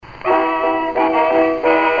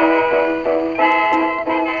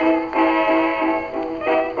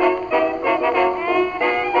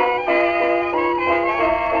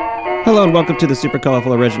Hello and welcome to the super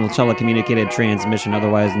colorful original telecommunicated transmission,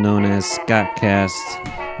 otherwise known as Scottcast.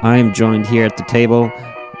 I am joined here at the table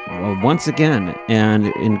once again, and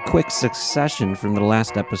in quick succession from the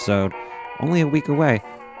last episode, only a week away,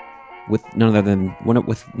 with none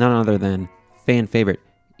other than fan favorite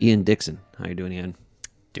Ian Dixon. How you doing, Ian?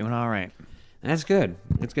 Doing all right. That's good.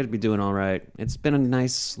 It's good to be doing all right. It's been a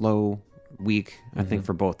nice, slow week, I think,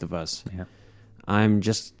 for both of us. Yeah. I'm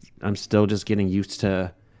still just getting used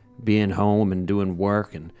to being home and doing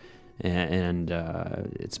work, and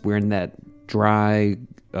we're in that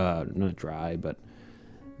not dry, but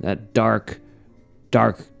that dark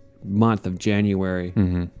month of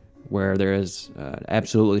January, where there is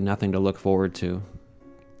absolutely nothing to look forward to,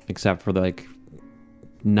 except for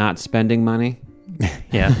not spending money.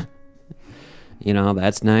 Yeah.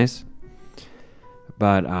 That's nice.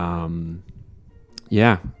 But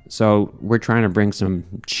yeah. So we're trying to bring some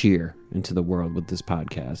cheer into the world with this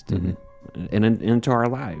podcast and into our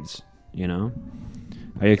lives. Are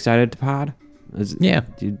you excited to pod? Yeah.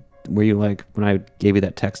 Were you when I gave you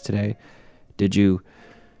that text today? Did your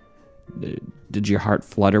heart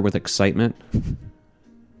flutter with excitement?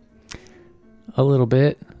 A little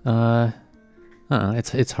bit.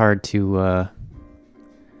 It's hard to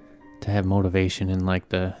have motivation in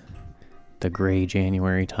the gray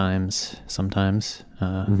January times sometimes.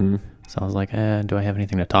 So I was like, do I have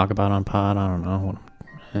anything to talk about on pod? I don't know.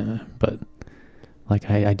 But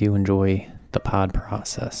I do enjoy the pod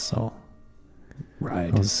process. So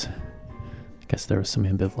right. I guess there was some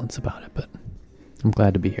ambivalence about it, but I'm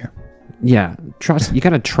glad to be here. Yeah. Trust. You got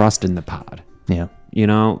to trust in the pod. Yeah.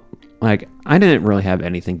 I didn't really have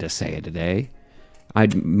anything to say today.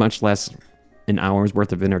 I'd much less an hour's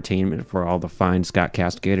worth of entertainment for all the fine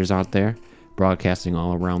Scottcast gators out there, broadcasting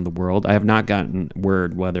all around the world. I have not gotten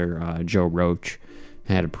word whether Joe Roach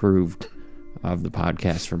had approved of the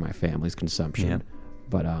podcast for my family's consumption. Yeah.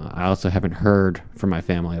 But I also haven't heard from my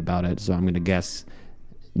family about it, so I'm going to guess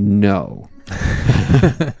no.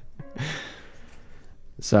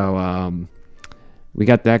 So we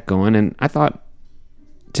got that going, and I thought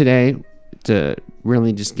today, to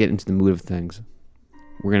really just get into the mood of things,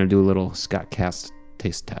 we're going to do a little Scottcast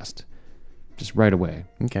taste test just right away.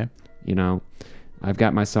 Okay. I've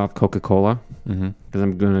got myself Coca-Cola because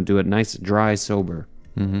I'm going to do it nice, dry, sober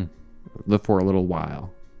for a little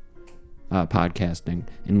while, podcasting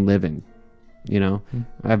and living.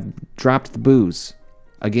 I've dropped the booze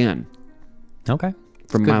again. Okay.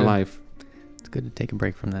 From my life. It's good to take a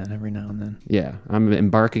break from that every now and then. Yeah, I'm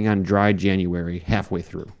embarking on dry January halfway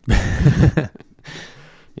through.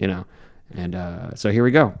 And so here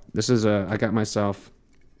we go. This is I got myself,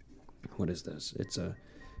 what is this? It's a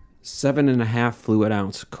 7.5 fluid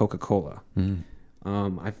ounce Coca-Cola.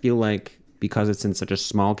 I feel like because it's in such a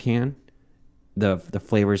small can, the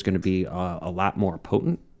flavor is going to be a lot more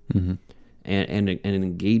potent and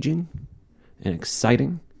engaging and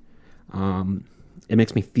exciting. It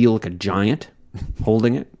makes me feel like a giant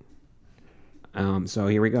holding it. So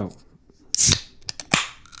here we go.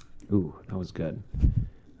 Ooh, that was good.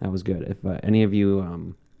 That was good. If any of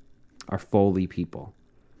you are Foley people,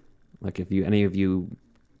 if any of you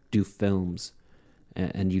do films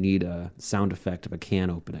and you need a sound effect of a can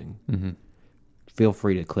opening, feel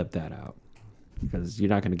free to clip that out, because you're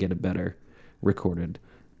not going to get a better recorded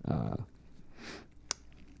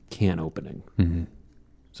can opening.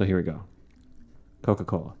 So here we go.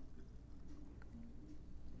 Coca-Cola.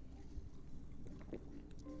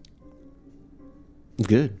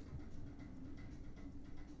 Good.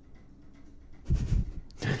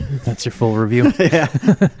 That's your full review? Yeah.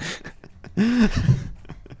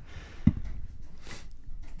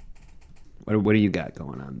 What do you got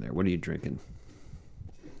going on there? What are you drinking?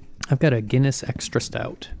 I've got a Guinness Extra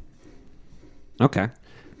Stout. Okay.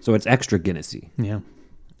 So it's extra Guinnessy. Yeah.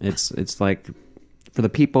 It's like for the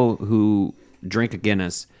people who drink a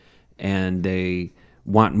Guinness and they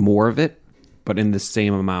want more of it, but in the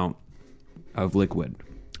same amount of liquid.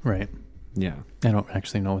 Right. Yeah. I don't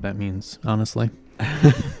actually know what that means, honestly.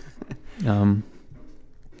 It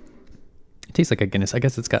tastes like a Guinness. I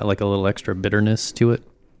guess it's got a little extra bitterness to it.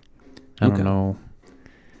 I don't know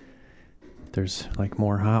if there's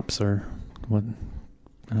more hops or what.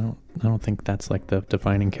 I don't think that's the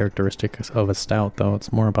defining characteristic of a stout, though.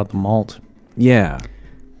 It's more about the malt. Yeah.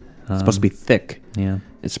 It's supposed to be thick. Yeah.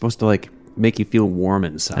 It's supposed to make you feel warm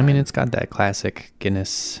inside. I mean, it's got that classic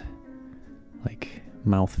Guinness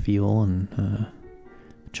mouthfeel and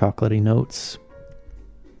chocolatey notes.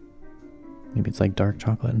 Maybe it's dark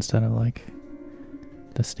chocolate instead of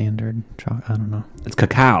the standard chocolate. I don't know. It's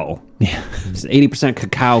cacao. Yeah. It's 80%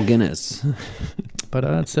 cacao Guinness. But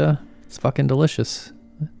it's fucking delicious.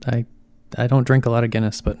 I I don't drink a lot of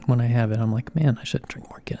Guinness, but when I have it, I'm like, man, I should drink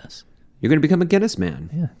more Guinness. You're going to become a Guinness man.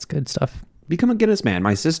 Yeah, it's good stuff. Become a Guinness man.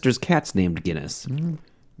 My sister's cat's named Guinness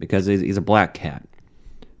because he's a black cat.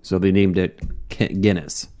 So they named it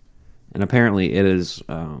Guinness. And apparently it is,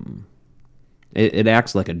 it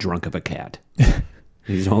acts like a drunk of a cat.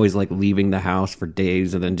 He's always like leaving the house for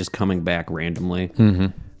days and then just coming back randomly.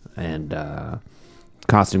 And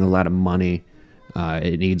costing a lot of money.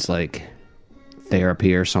 It needs like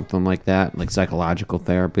therapy or something like that, like psychological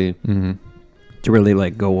therapy. To really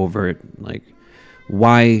like go over it, like,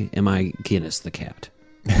 why am I Guinness the cat?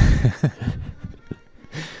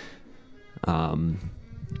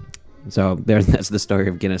 So that's the story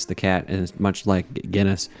of Guinness the cat, and it's much like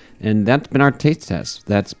Guinness. And that's been our taste test.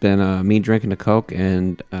 That's been me drinking a Coke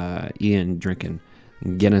and Ian drinking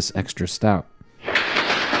Guinness Extra Stout.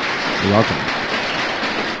 You're welcome.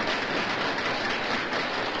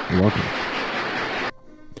 You're welcome.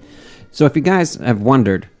 So if you guys have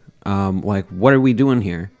wondered, like, what are we doing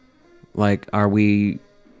here? Like, are we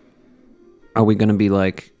going to be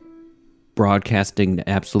like broadcasting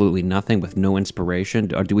absolutely nothing with no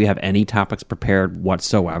inspiration, or do we have any topics prepared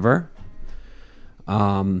whatsoever?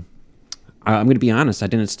 I'm going to be honest. I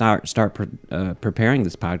didn't start preparing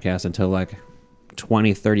this podcast until like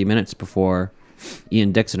 20-30 minutes before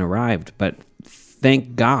Ian Dixon arrived. But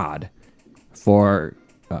thank God for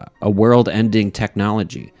a world-ending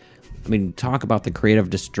technology. I mean, talk about the creative,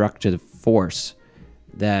 destructive force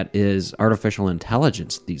that is artificial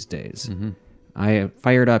intelligence these days. I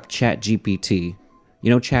fired up ChatGPT. You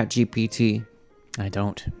know ChatGPT? I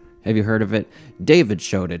don't. Have you heard of it? David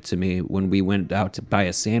showed it to me when we went out to buy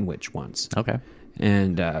a sandwich once. Okay.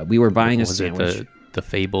 And we were buying a Was sandwich. it the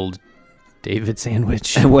fabled David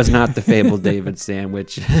sandwich? It was not the fabled David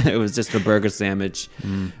sandwich. It was just a burger sandwich.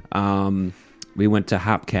 We went to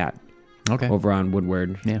Hopcat. Okay. Over on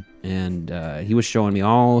Woodward. Yeah. And he was showing me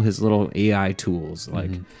all his little AI tools.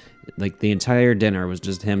 Like the entire dinner was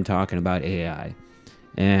just him talking about AI.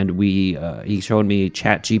 And he showed me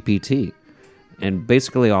ChatGPT. And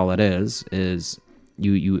basically all it is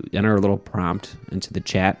you enter a little prompt into the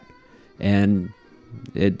chat, and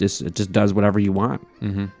it just does whatever you want.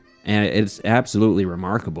 And it's absolutely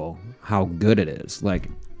remarkable how good it is. Like,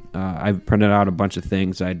 I've printed out a bunch of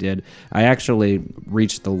things I did. I actually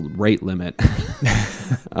reached the rate limit.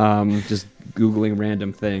 Just Googling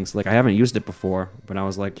random things. Like, I haven't used it before, but I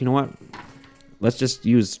was like, you know what? Let's just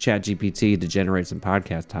use ChatGPT to generate some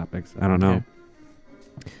podcast topics. I don't know.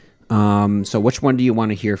 Okay. So which one do you want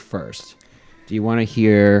to hear first? Do you want to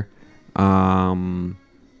hear a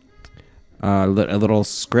little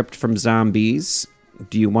script from Zombies?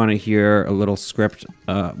 Do you want to hear a little script?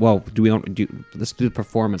 Let's do the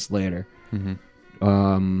performance later.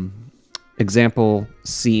 Example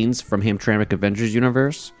scenes from Hamtramck Avengers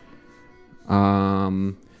universe.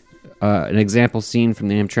 An example scene from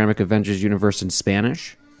the Hamtramck Avengers universe in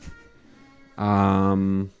Spanish.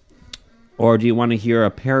 Or do you want to hear a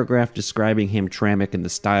paragraph describing Hamtramck in the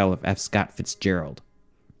style of F. Scott Fitzgerald?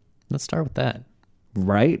 Let's start with that.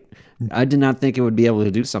 Right? I did not think it would be able to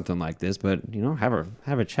do something like this, but, have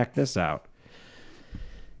her check this out.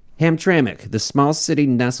 Hamtramck, the small city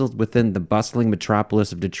nestled within the bustling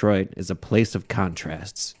metropolis of Detroit, is a place of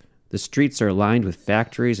contrasts. The streets are lined with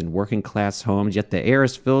factories and working-class homes, yet the air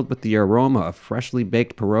is filled with the aroma of freshly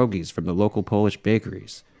baked pierogies from the local Polish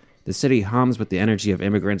bakeries. The city hums with the energy of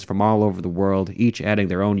immigrants from all over the world, each adding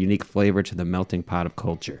their own unique flavor to the melting pot of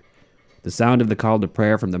culture. The sound of the call to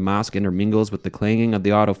prayer from the mosque intermingles with the clanging of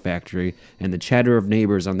the auto factory and the chatter of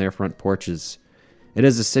neighbors on their front porches. It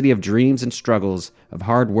is a city of dreams and struggles, of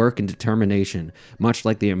hard work and determination, much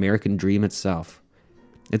like the American dream itself.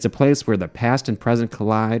 It's a place where the past and present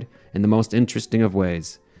collide in the most interesting of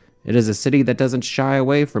ways. It is a city that doesn't shy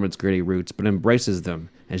away from its gritty roots, but embraces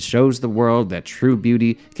them and shows the world that true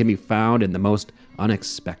beauty can be found in the most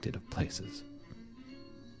unexpected of places.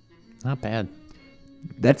 Not bad.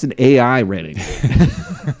 That's an AI rating.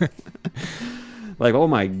 Like, oh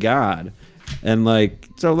my God. And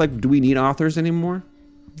do we need authors anymore?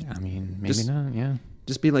 I mean, maybe not, yeah.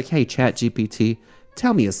 Just be like, hey, ChatGPT,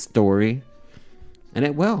 tell me a story. And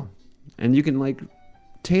it will. And you can,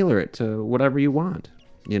 tailor it to whatever you want,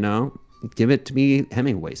 Give it to me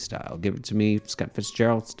Hemingway style. Give it to me Scott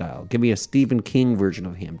Fitzgerald style. Give me a Stephen King version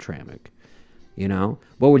of Hamtramck.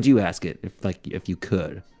 What would you ask it if you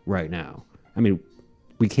could right now? I mean,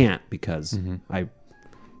 we can't because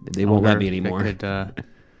they won't let me anymore. It could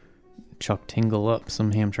Chuck Tingle up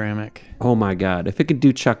some Hamtramck. Oh my God! If it could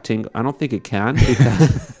do Chuck Tingle, I don't think it can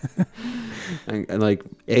because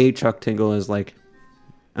Chuck Tingle is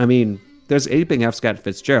there's aping F. Scott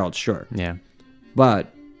Fitzgerald, sure. Yeah.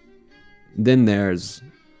 But Then there's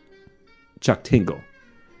Chuck Tingle.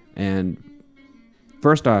 And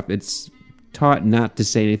first off, it's taught not to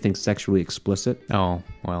say anything sexually explicit. Oh,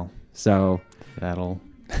 well. So That'll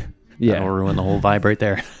yeah, ruin the whole vibe right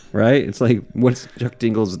there. right? It's like, what's Chuck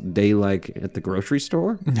Tingle's day like at the grocery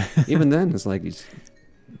store? Even then, it's like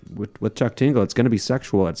with Chuck Tingle, it's going to be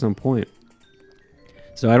sexual at some point.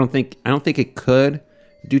 So I don't think it could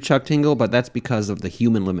do Chuck Tingle, but that's because of the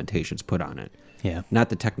human limitations put on it. Yeah. Not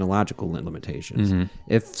the technological limitations.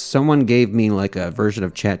 If someone gave me like a version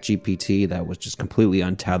of ChatGPT that was just completely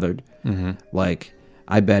untethered, like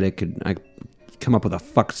I bet it could come up with a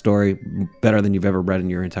fuck story better than you've ever read in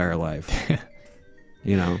your entire life.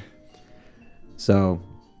 You know? So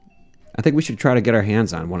I think we should try to get our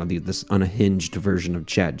hands on one of this unhinged version of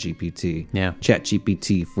ChatGPT. Yeah.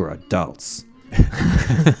 ChatGPT for adults.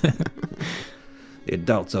 The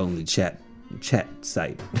adults only chat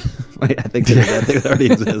site. Wait, I think it already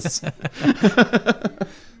exists.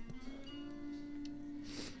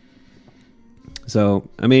 So,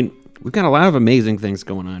 I mean, we've got a lot of amazing things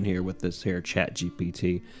going on here with this here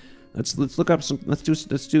ChatGPT. Let's look up some. Let's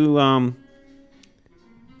do.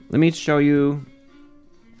 Let me show you.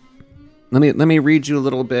 Let me read you a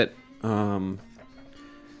little bit.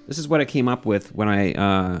 This is what I came up with when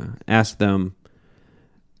I asked them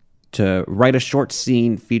to write a short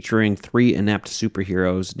scene featuring 3 inept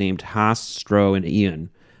superheroes named Haas, Stro, and Ian,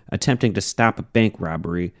 attempting to stop a bank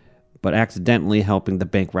robbery, but accidentally helping the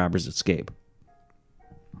bank robbers escape.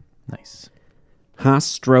 Nice.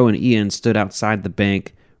 Haas, Stro, and Ian stood outside the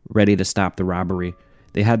bank, ready to stop the robbery.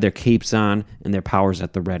 They had their capes on and their powers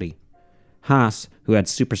at the ready. Haas, who had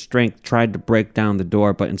super strength, tried to break down the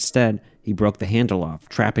door, but instead he broke the handle off,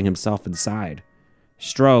 trapping himself inside.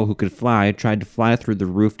 Stro, who could fly, tried to fly through the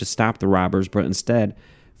roof to stop the robbers, but instead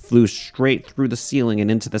flew straight through the ceiling and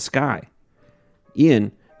into the sky.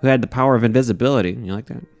 Ian, who had the power of invisibility, you like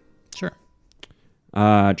that? Sure.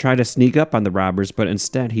 Tried to sneak up on the robbers, but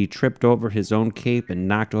instead he tripped over his own cape and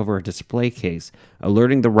knocked over a display case,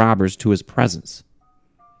 alerting the robbers to his presence.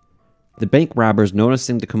 The bank robbers,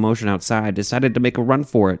 noticing the commotion outside, decided to make a run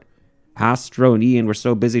for it. Haas, Stro, and Ian were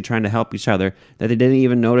so busy trying to help each other that they didn't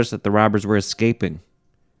even notice that the robbers were escaping.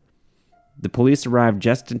 The police arrived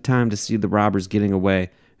just in time to see the robbers getting away,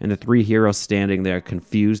 and the 3 heroes standing there,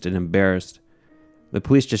 confused and embarrassed. The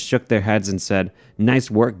police just shook their heads and said, "Nice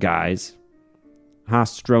work, guys."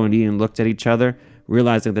 Haas, Stro, and Ian looked at each other,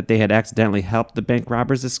 realizing that they had accidentally helped the bank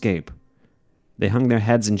robbers escape. They hung their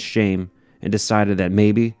heads in shame and decided that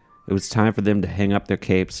maybe it was time for them to hang up their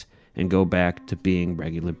capes and go back to being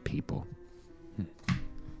regular people.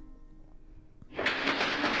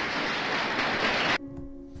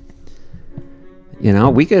 You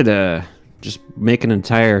know, we could just make an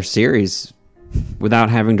entire series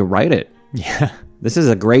without having to write it. Yeah. This is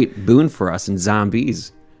a great boon for us in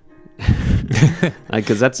zombies.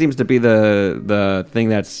 Because that seems to be the thing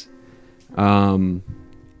that's been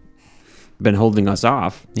holding us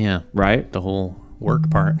off. Yeah. Right? The whole work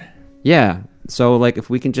part. Yeah. So, like,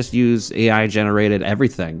 if we can just use AI-generated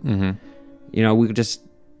everything, you know, we could just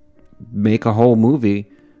make a whole movie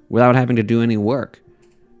without having to do any work.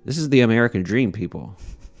 This is the American dream, people.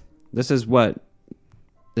 This is what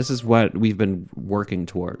we've been working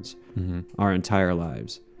towards our entire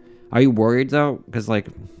lives. Are you worried though? Because like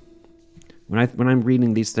when I'm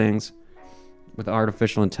reading these things with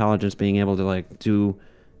artificial intelligence being able to like do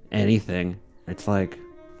anything, it's like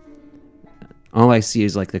all I see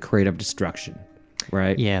is like the creative destruction,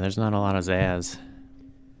 right? Yeah, there's not a lot of zazz.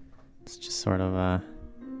 It's just sort of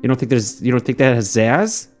You don't think that has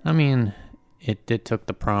zazz? I mean, it took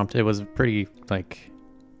the prompt. It was pretty like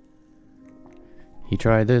he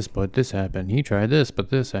tried this, but this happened. He tried this, but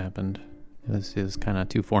this happened. This is kind of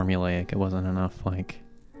too formulaic. It wasn't enough. Like,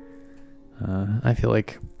 I feel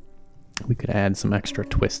like we could add some extra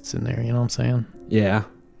twists in there. You know what I'm saying? Yeah.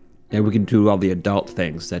 And we can do all the adult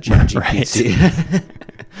things that ChatGPT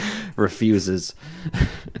refuses.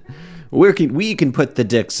 We can put the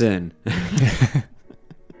dicks in.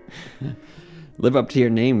 Live up to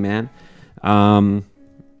your name, man.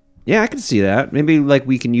 Yeah, I can see that. Maybe like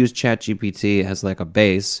we can use ChatGPT as like a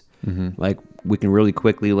base. Like we can really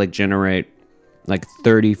quickly like generate like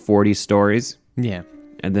 30, 40 stories. Yeah.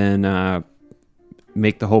 And then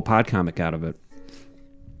make the whole podcomic out of it.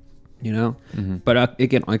 You know? But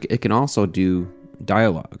it can also do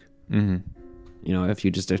dialogue. You know, if you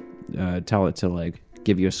just tell it to like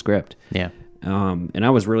give you a script. Yeah. And I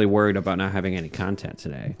was really worried about not having any content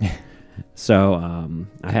today. So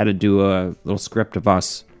I had to do a little script of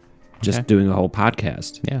us just doing a whole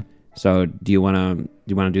podcast. Yeah. So do you want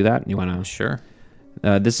to do that? You want to? Sure.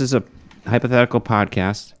 This is a hypothetical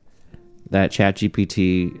podcast that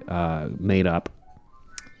ChatGPT made up.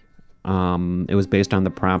 It was based on the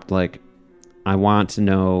prompt like, I want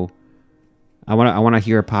to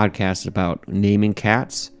hear a podcast about naming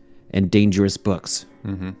cats and dangerous books.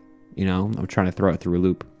 Mm-hmm. You know, I'm trying to throw it through a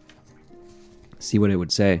loop, see what it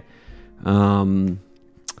would say. So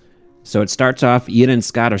it starts off, Ian and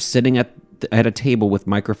Scott are sitting at a table with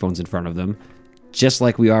microphones in front of them, just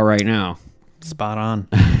like we are right now. Spot on.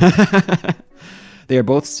 They are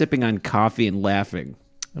both sipping on coffee and laughing.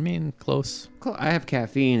 I mean, close. I have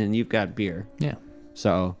caffeine and you've got beer. Yeah.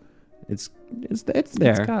 So it's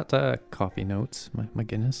there. It's got coffee notes, my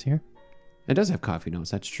Guinness here. It does have coffee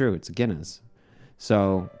notes. That's true. It's a Guinness.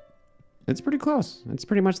 So it's pretty close. It's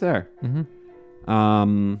pretty much there.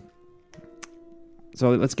 Mm-hmm. So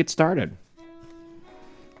let's get started.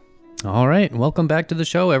 All right. Welcome back to the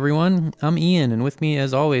show, everyone. I'm Ian, and with me,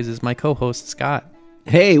 as always, is my co-host, Scott.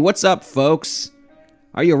 Hey, what's up, folks?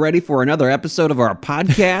 Are you ready for another episode of our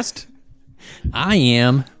podcast? I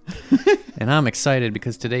am. And I'm excited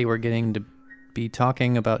because today we're getting to be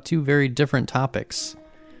talking about two very different topics.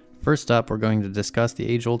 First up, we're going to discuss the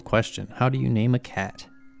age-old question. How do you name a cat?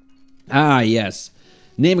 Ah, yes.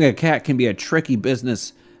 Naming a cat can be a tricky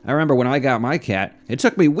business. I remember when I got my cat, it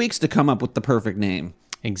took me weeks to come up with the perfect name.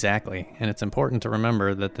 Exactly. And it's important to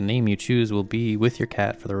remember that the name you choose will be with your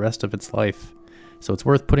cat for the rest of its life. So it's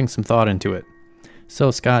worth putting some thought into it.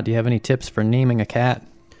 So, Scott, do you have any tips for naming a cat?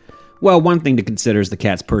 Well, one thing to consider is the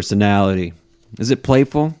cat's personality. Is it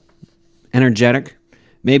playful? Energetic?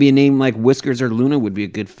 Maybe a name like Whiskers or Luna would be a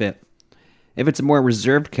good fit. If it's a more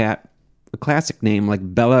reserved cat, a classic name like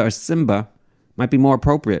Bella or Simba might be more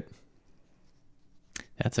appropriate.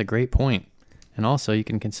 That's a great point. And also, you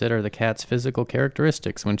can consider the cat's physical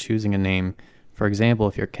characteristics when choosing a name. For example,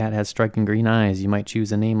 if your cat has striking green eyes, you might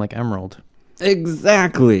choose a name like Emerald.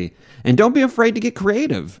 Exactly. And don't be afraid to get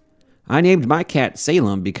creative. I named my cat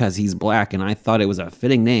Salem because he's black, and I thought it was a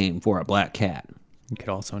fitting name for a black cat. You could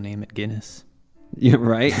also name it Guinness. Yeah,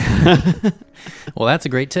 right? Well, that's a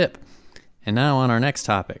great tip. And now on our next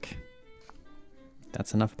topic.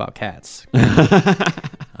 That's enough about cats.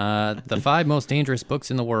 The 5 most dangerous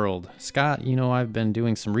books in the world. Scott, you know I've been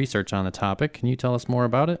doing some research on the topic. Can you tell us more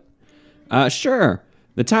about it? Sure.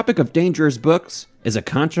 The topic of dangerous books is a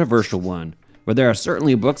controversial one, but there are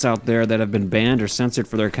certainly books out there that have been banned or censored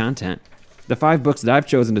for their content. The 5 books that I've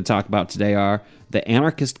chosen to talk about today are The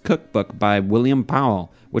Anarchist Cookbook by William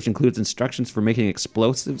Powell, which includes instructions for making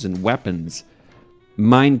explosives and weapons.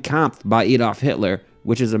 Mein Kampf by Adolf Hitler,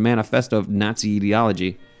 which is a manifesto of Nazi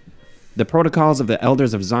ideology. The Protocols of the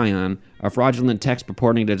Elders of Zion, a fraudulent text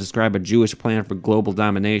purporting to describe a Jewish plan for global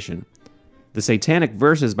domination. The Satanic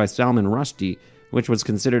Verses by Salman Rushdie, which was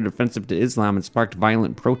considered offensive to Islam and sparked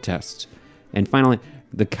violent protests. And finally,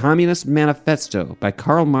 The Communist Manifesto by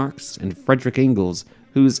Karl Marx and Friedrich Engels,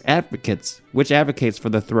 which advocates for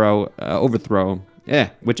the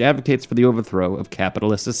overthrow of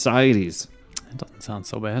capitalist societies. That doesn't sound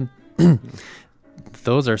so bad.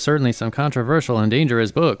 Those are certainly some controversial and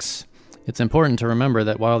dangerous books. It's important to remember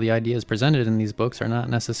that while the ideas presented in these books are not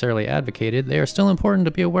necessarily advocated, they are still important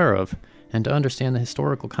to be aware of and to understand the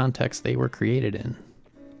historical context they were created in.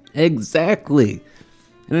 Exactly.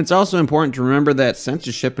 And it's also important to remember that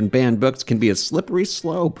censorship and banned books can be a slippery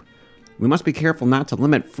slope. We must be careful not to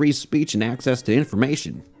limit free speech and access to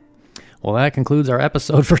information. Well, that concludes our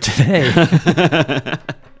episode for today.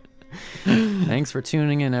 Thanks for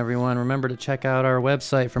tuning in, everyone. Remember to check out our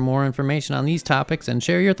website for more information on these topics and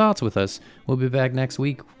share your thoughts with us. We'll be back next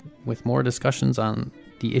week with more discussions on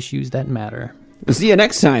the issues that matter. We'll see you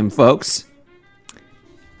next time, folks.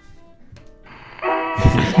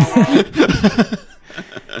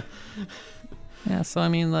 Yeah, so I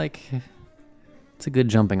mean, it's a good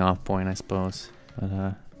jumping off point, I suppose.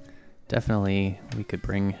 But definitely we could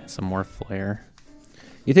bring some more flair.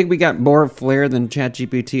 You think we got more flair than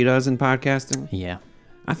ChatGPT does in podcasting? Yeah.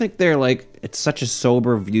 I think it's such a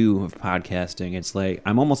sober view of podcasting. It's like,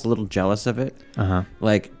 I'm almost a little jealous of it. Uh-huh.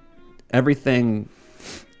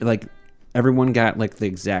 Everyone got the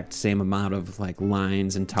exact same amount of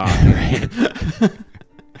lines and talk.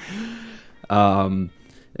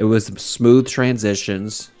 It was smooth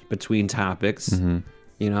transitions between topics. Mm-hmm.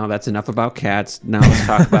 You know, that's enough about cats. Now let's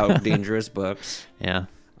talk about dangerous books. Yeah.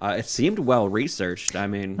 It seemed well researched. I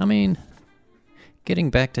mean, getting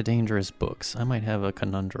back to dangerous books, I might have a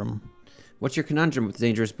conundrum. What's your conundrum with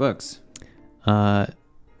dangerous books? I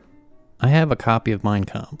have a copy of Mein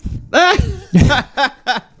Kampf.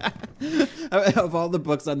 Of all the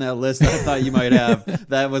books on that list, I thought you might have.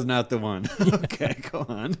 That was not the one. Okay, go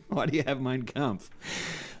on. Why do you have Mein Kampf?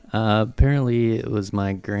 Apparently, it was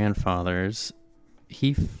my grandfather's,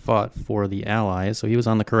 he fought for the Allies, so he was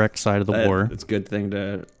on the correct side of the war. It's a good thing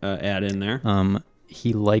to add in there.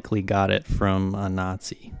 He likely got it from a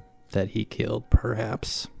Nazi that he killed,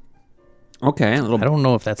 perhaps. Okay. I don't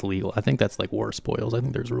know if that's legal. I think that's like war spoils. I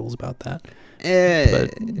think there's rules about that.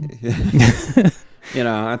 But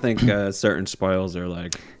I think certain spoils are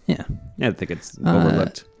like... Yeah. I think it's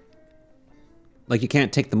overlooked. Like, you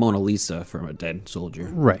can't take the Mona Lisa from a dead soldier.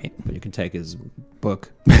 Right. But you can take his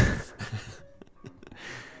book.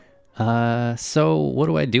 So what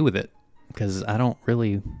do I do with it? Because I don't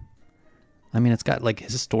really... I mean, it's got, like,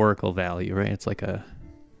 historical value, right? It's like an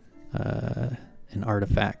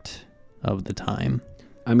artifact of the time.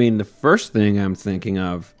 I mean, the first thing I'm thinking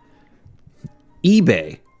of,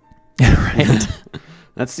 eBay. Right.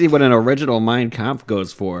 Let's see what an original Mein Kampf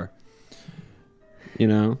goes for.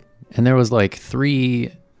 And there was like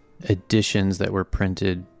 3 editions that were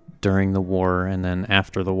printed during the war, and then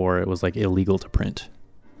after the war, it was like illegal to print.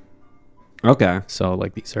 Okay. So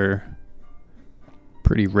like these are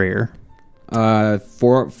pretty rare.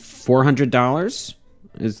 $400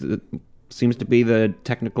 seems to be the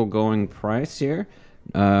technical going price here.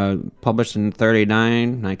 Published in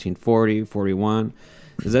 1939, 1940, 41.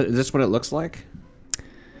 Is this what it looks like?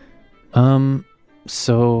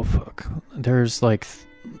 So there's like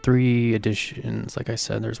 3 editions. Like I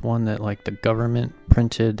said, there's one that like the government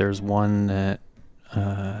printed. There's one that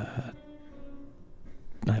I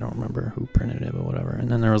don't remember who printed it, but whatever. And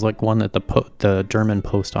then there was like one that the German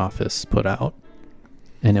post office put out,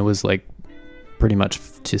 and it was like pretty much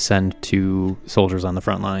to send to soldiers on the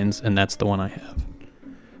front lines, and that's the one I have.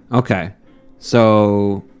 Okay,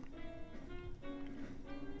 so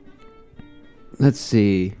let's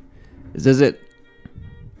see. Does it?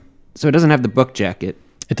 So it doesn't have the book jacket.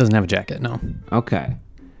 It doesn't have a jacket, no. Okay.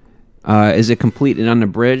 Is it complete and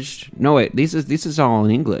unabridged? No, wait. This is all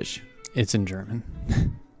in English. It's in German.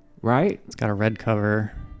 Right? It's got a red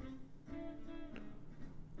cover.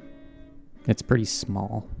 It's pretty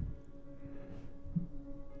small.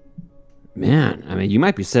 Man, I mean, you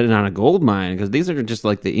might be sitting on a gold mine, because these are just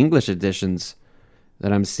like the English editions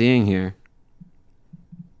that I'm seeing here.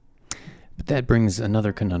 But that brings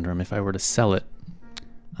another conundrum. If I were to sell it,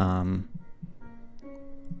 I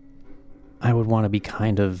would want to be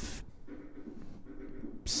kind of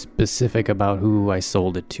specific about who I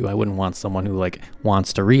sold it to. I wouldn't want someone who like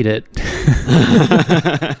wants to read it.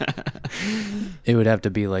 It would have to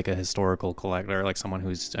be like a historical collector, like someone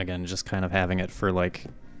who's, again, just kind of having it for like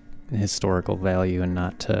historical value and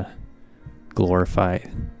not to glorify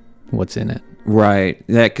what's in it. Right.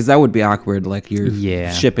 Yeah, because that would be awkward. Like you're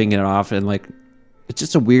shipping it off, and like it's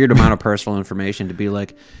just a weird amount of personal information to be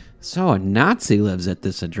like, so a Nazi lives at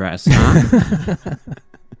this address, huh?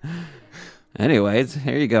 Anyways,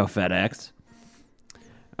 here you go, FedEx.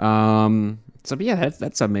 So yeah,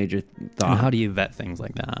 that's a major thought. And how do you vet things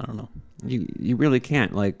like that? I don't know. You really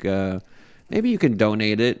can't. Like maybe you can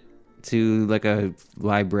donate it to like a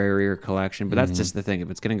library or collection, but that's just the thing.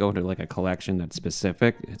 If it's going to go to like a collection that's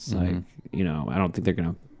specific, it's like, I don't think they're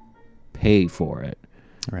going to pay for it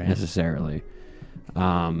necessarily.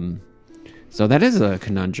 So that is a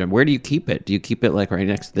conundrum. Where do you keep it? Do you keep it like right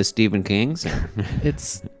next to the Stephen King's?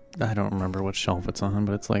 I don't remember what shelf it's on,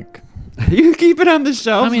 but it's like... You keep it on the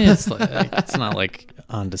shelf? I mean, it's not like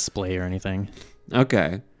on display or anything.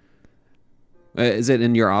 Okay. Is it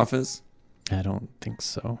in your office? I don't think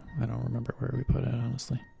so. I don't remember where we put it,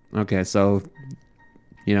 honestly. Okay, so,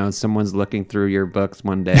 someone's looking through your books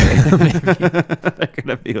one day. They're going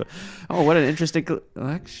to be like, oh, what an interesting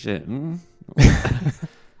collection.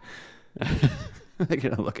 They're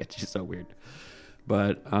going to look at you so weird.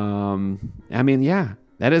 But, I mean, yeah,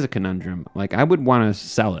 that is a conundrum. Like, I would want to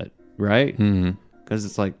sell it, right? Because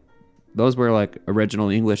it's like, those were like original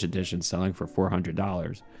English editions selling for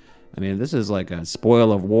 $400. I mean, this is like a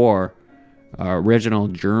spoil of war, original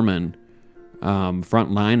German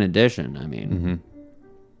frontline edition. I mean,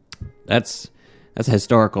 that's a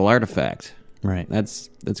historical artifact. Right. That's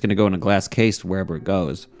going to go in a glass case wherever it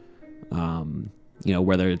goes.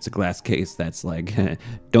 Whether it's a glass case that's like,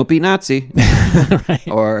 don't be Nazi, right.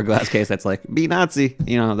 Or a glass case that's like, be Nazi.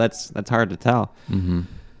 That's hard to tell.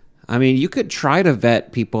 I mean, you could try to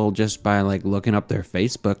vet people just by like looking up their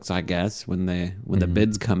Facebooks, I guess, when the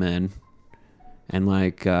bids come in, and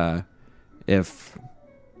like if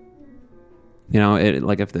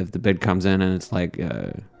if the bid comes in and it's like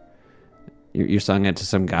you're selling it to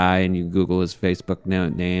some guy and you Google his Facebook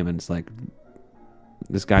name and it's like,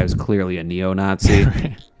 this guy is clearly a neo-Nazi.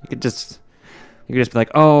 You could just be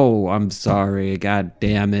like, oh, I'm sorry, it got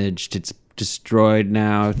damaged, it's destroyed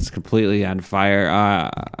now, it's completely on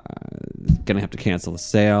fire, gonna have to cancel the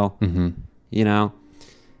sale.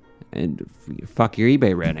 and fuck your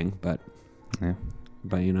eBay rating, but Yeah.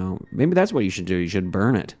 you know, maybe that's what you should do. You should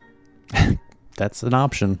burn it. That's an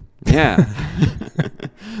option. Yeah.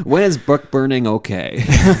 When is book burning okay?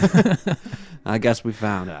 I guess we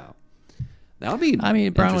found out. That'll be. I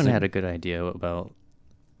mean, Bronwyn interesting. had a good idea about,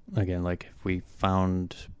 again, like if we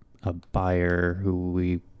found a buyer who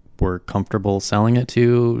we were comfortable selling it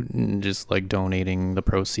to, and just like donating the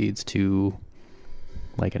proceeds to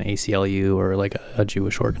like an ACLU or like a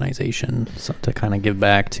Jewish organization, so to kind of give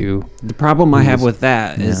back to. The problem I have with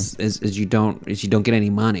that Yeah. is you don't get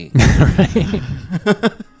any money.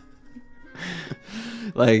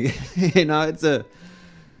 Like, you know, your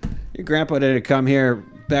grandpa didn't come here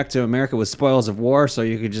back to America with spoils of war, so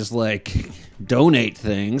you could just like donate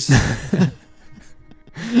things.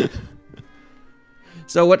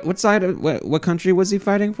 So what side of what country was he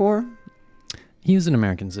fighting for? He was an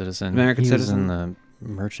American citizen. American he citizen? was in the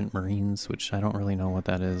Merchant Marines, which I don't really know what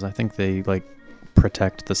that is. I think they like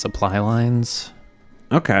protect the supply lines.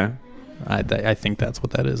 Okay. I think that's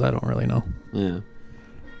what that is. I don't really know. Yeah.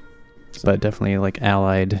 But definitely like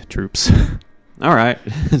allied troops. All right.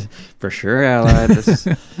 For sure, allied. This is,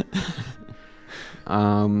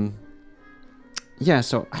 yeah,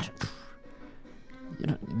 so you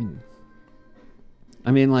know,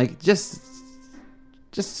 I mean like just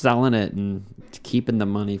selling it and keeping the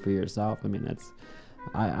money for yourself. I mean, that's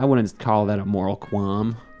I wouldn't call that a moral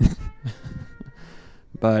qualm.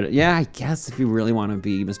 But yeah, I guess if you really want to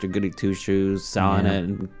be Mr. Goody Two Shoes, selling it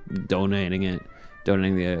and donating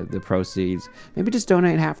the proceeds, maybe just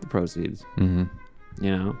donate half the proceeds. Mm-hmm.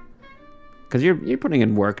 You know, because you're putting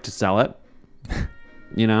in work to sell it.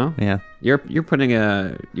 You know, Yeah. you're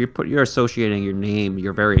associating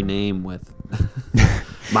your very name with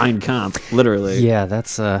Mein Kampf, literally. Yeah,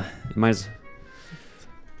 that's a You might as,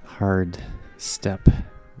 hard step.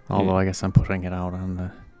 Although I guess I'm putting it out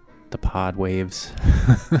on the pod waves.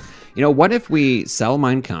 you know, what if we sell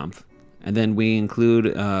Mein Kampf and then we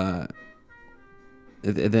include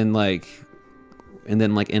then like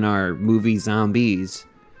in our movie Zombies,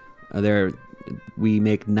 we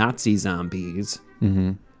make Nazi zombies.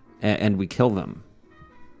 Mm-hmm. And we kill them.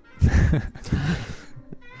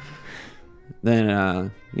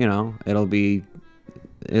 Then you know, it'll be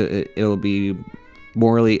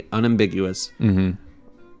morally unambiguous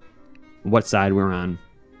what side we're on,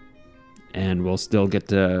 and we'll still get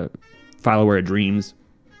to follow our dreams,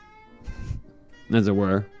 as it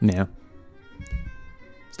were. Yeah.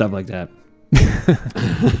 Stuff like that.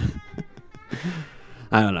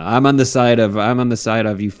 I don't know. I'm on the side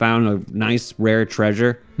of you found a nice rare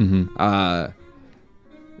treasure. Mm-hmm.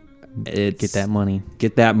 It's Get that money.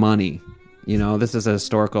 Get that money. You know, this is a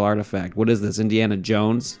historical artifact. What is this, Indiana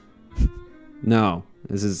Jones? No,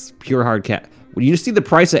 this is pure hard cat. When you see the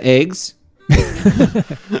price of eggs, Could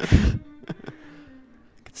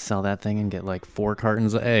sell that thing and get like 4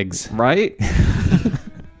 cartons of eggs. right?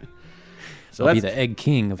 So I'll be that's the egg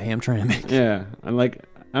king of Hamtramck. yeah. I'm like,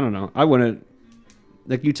 I don't know. I wouldn't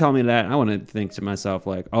like you tell me that. I wouldn't think to myself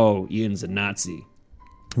like, oh, Ian's a Nazi,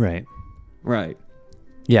 Right. right?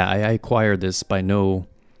 Yeah, I acquired this by no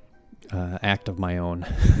act of my own.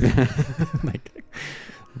 Like,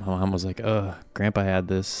 my mom was like, Grandpa had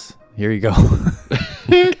this. Here you go.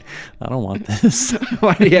 I don't want this.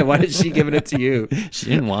 why did she give it to you? She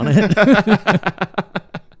didn't want it.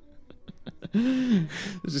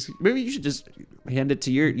 Maybe you should just hand it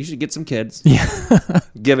to you should get some kids. Yeah.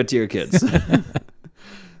 Give it to your kids.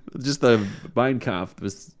 Just the Mein Kampf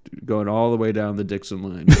was going all the way down the Dixon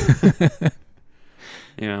line.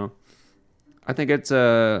 You know, I think it's you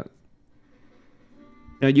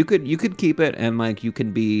know, you could keep it and like you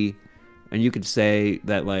could say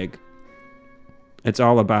that like it's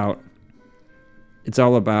all about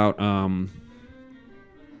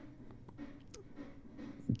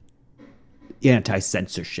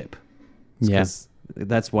anti-censorship. Yes.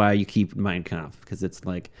 That's why you keep Mein Kampf, because it's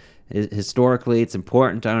like historically it's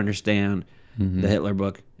important to understand the Hitler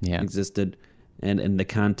book existed and the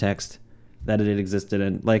context that it existed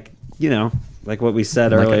in, like, you know, like what we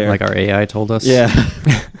said earlier, Like our AI told us. yeah.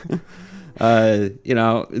 You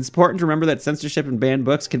know, it's important to remember that censorship in banned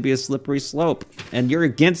books can be a slippery slope, and you're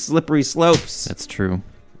against slippery slopes. That's true.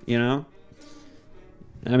 You know,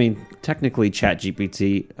 I mean, technically,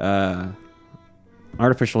 ChatGPT,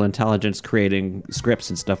 artificial intelligence creating scripts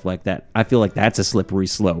and stuff like that, I feel like that's a slippery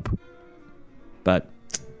slope. But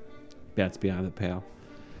that's beyond the pale.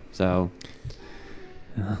 So,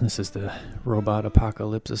 this is the robot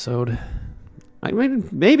apocalypse episode. I mean,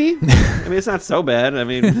 maybe. I mean, it's not so bad. I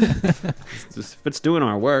mean, if it's doing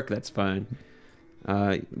our work, that's fine.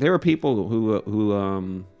 There were people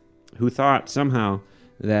who thought somehow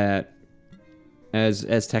that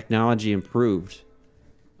as technology improved,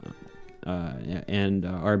 and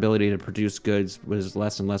our ability to produce goods was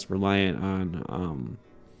less and less reliant on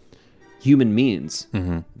human means,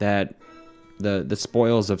 that the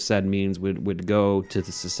spoils of said means would go to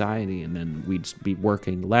the society, and then we'd be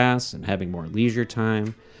working less and having more leisure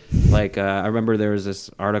time. Like I remember there was this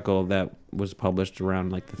article that was published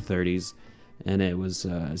around like the 30s, and it was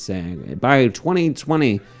saying by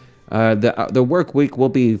 2020 the work week will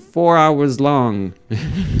be 4 hours long.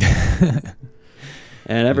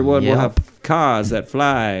 And everyone will have cars that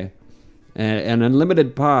fly and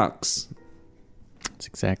unlimited parks. That's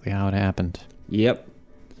exactly how it happened. Yep.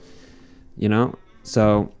 You know,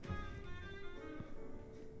 so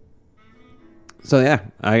yeah,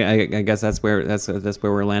 I guess that's where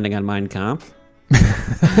we're landing on Mein Kampf.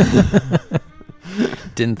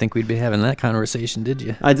 Didn't think we'd be having that conversation, did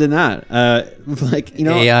you? I did not.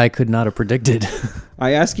 AI could not have predicted.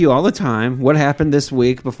 I ask you all the time, what happened this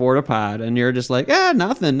week before the pod, and you're just like,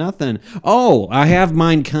 nothing. Oh, I have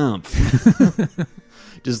Mein Kampf.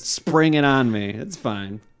 Just spring it on me. It's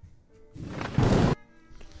fine.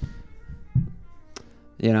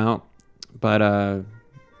 You know, but I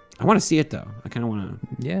want to see it though. I kind of want to.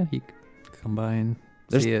 Yeah, you come by and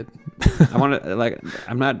see it. I want to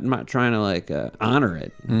I'm not trying to honor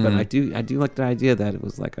it, but I do like the idea that it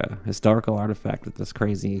was like a historical artifact with this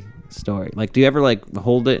crazy story. Like, do you ever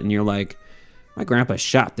hold it and you're like, my grandpa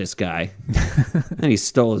shot this guy and he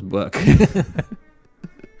stole his book?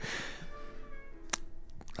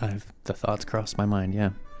 The thoughts crossed my mind.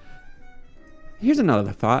 Yeah. Here's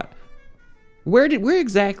another thought. Where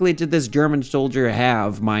exactly did this German soldier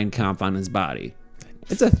have Mein Kampf on his body?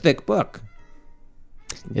 It's a thick book.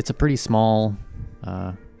 It's a pretty small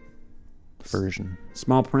version.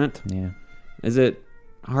 Small print? Yeah. Is it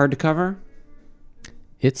hard to cover?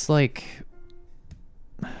 It's like,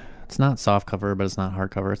 it's not soft cover, but it's not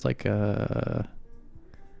hard cover. It's like a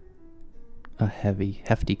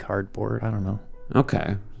hefty cardboard. I don't know.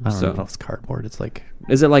 Okay. I don't know if it's cardboard. It's like...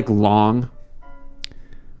 Is it long?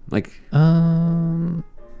 Long,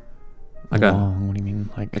 what do you mean?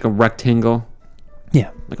 Like a rectangle?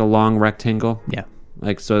 Yeah. Like a long rectangle? Yeah.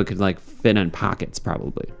 So it could fit in pockets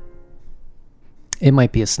probably. It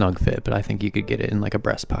might be a snug fit, but I think you could get it in a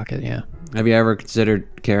breast pocket, yeah. Have you ever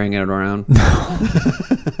considered carrying it around?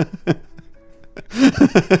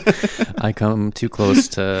 I come too close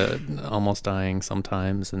to almost dying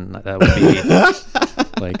sometimes, and that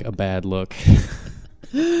would be a bad look.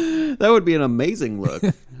 That would be an amazing look.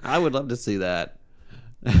 I would love to see that.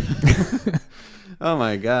 Oh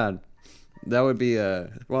my God. That would be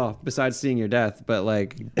besides seeing your death, but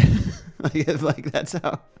that's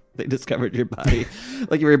how they discovered your body.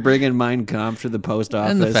 You were bringing Mein Kampf to the post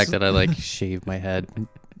office. And the fact that I shaved my head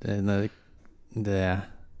and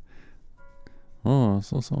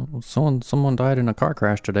someone died in a car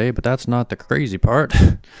crash today, but that's not the crazy part.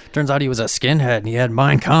 Turns out he was a skinhead and he had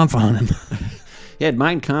Mein Kampf on him. He had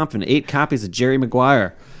Mein Kampf and 8 copies of Jerry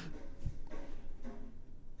Maguire.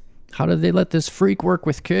 How did they let this freak work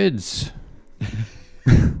with kids?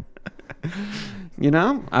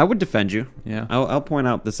 I would defend you. Yeah. I'll point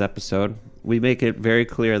out this episode. We make it very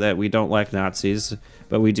clear that we don't like Nazis,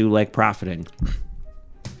 but we do like profiting.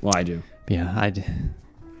 Well, I do. Yeah,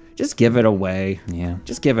 Just give it away. Yeah.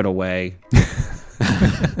 Just give it away.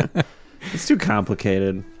 It's too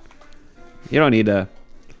complicated. You don't need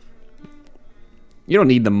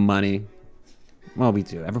the money. Well, we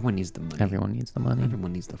do. Everyone needs the money. Everyone needs the money.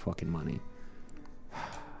 Everyone needs the fucking money.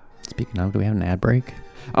 Speaking of, do we have an ad break?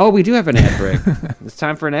 Oh, we do have an ad break. It's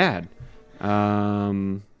time for an ad.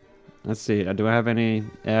 Let's see. Do I have any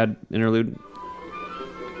ad interlude?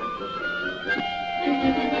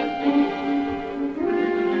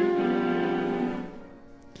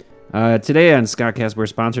 Today on Scottcast, we're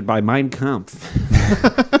sponsored by Mein Kampf.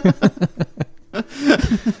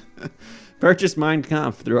 Purchase Mein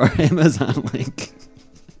Kampf through our Amazon link.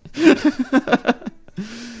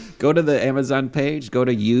 Go to the Amazon page. Go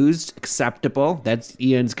to used, acceptable. That's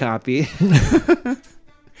Ian's copy.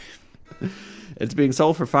 It's being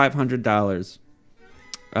sold for $500.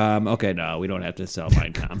 Okay, no, we don't have to sell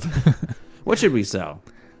Mein Kampf. What should we sell?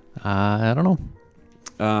 I don't know.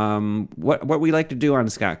 What we like to do on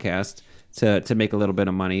Scottcast to make a little bit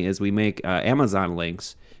of money is we make Amazon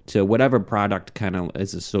links to whatever product kind of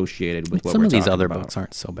is associated with what some we're of these talking other about. books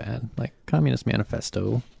aren't so bad, like Communist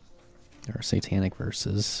Manifesto or Satanic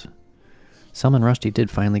Verses. Salman Rushdie did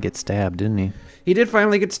finally get stabbed, didn't he? He did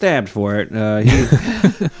finally get stabbed for it.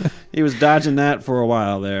 He was dodging that for a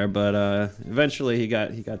while there, but eventually he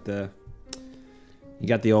got the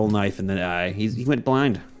old knife in the eye. He went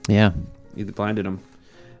blind. Yeah. He blinded him.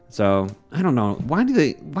 So I don't know. Why do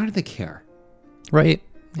they care? Right.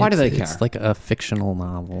 Why do they care? It's like a fictional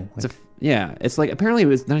novel. Like, It's like apparently it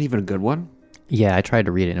was not even a good one. yeah, I tried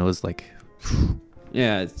to read it and it was like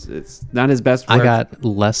Yeah, it's not his best work. I got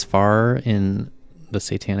less far in the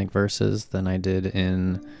Satanic Verses than I did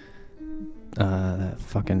in that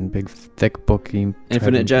fucking big thick booky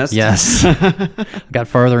Infinite Jest? Yes. I got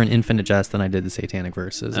farther in Infinite Jest than I did the Satanic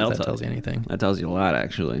Verses, if that tells you anything. That tells you a lot,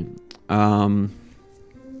 actually.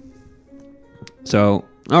 So,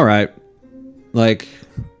 all right. Like,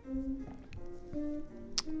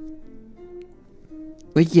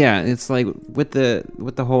 yeah, it's like with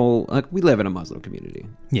the whole, like, we live in a Muslim community.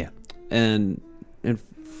 Yeah. And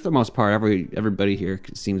for the most part, everybody here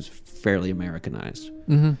seems fairly Americanized.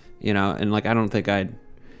 Mm-hmm. You know, and like I don't think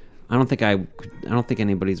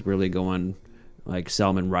anybody's really going like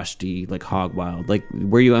Salman Rushdie, like hog wild. Like,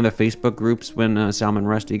 were you on the Facebook groups when Salman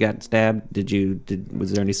Rushdie got stabbed?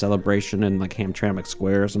 Was there any celebration in like Hamtramck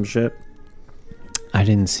Square or some shit? I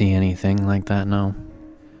didn't see anything like that, no.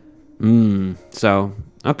 So,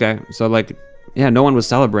 okay. So like, yeah, no one was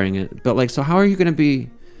celebrating it. But like, so how are you going to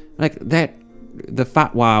be like that? The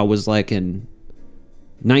fatwa was like in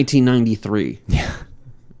 1993. Yeah.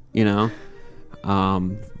 You know,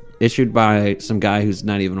 issued by some guy who's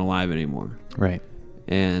not even alive anymore. Right.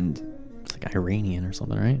 And it's like Iranian or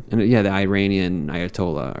something, right? And yeah, the Iranian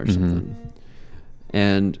Ayatollah or something.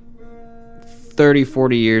 And 30,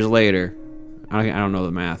 40 years later, I don't know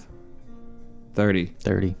the math. 30.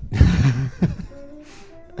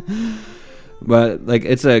 But like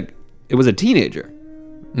it was a teenager.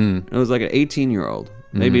 It was like an 18-year-old,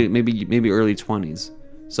 maybe early 20s.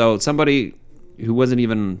 So somebody who wasn't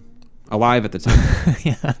even alive at the time.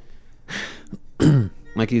 Yeah.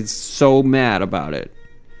 Like, he's so mad about it.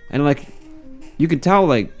 And like, you can tell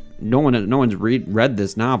like no one's read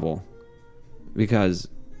this novel because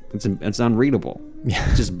it's unreadable. Yeah.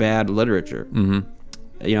 It's just bad literature. You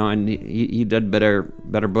know, and he did better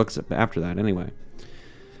books after that anyway.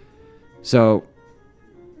 So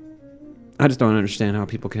I just don't understand how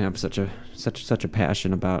people can have such a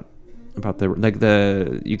passion about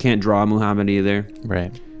the you can't draw Muhammad either.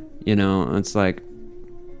 Right. You know, it's like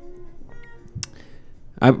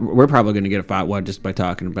we're probably going to get a fatwa just by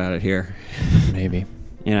talking about it here. Maybe.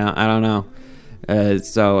 You know, I don't know.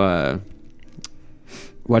 So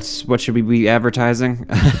what should we be advertising?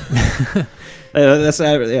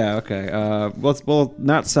 Okay. We'll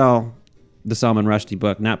not sell the Salman Rushdie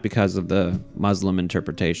book, not because of the Muslim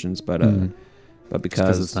interpretations, but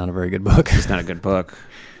because it's not a very good book. It's not a good book.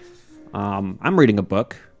 I'm reading a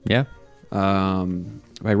book. Yeah.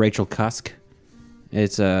 By Rachel Cusk.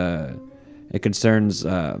 It concerns.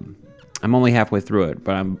 I'm only halfway through it,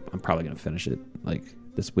 but I'm probably gonna finish it like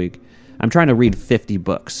this week. I'm trying to read 50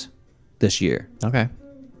 books this year. Okay.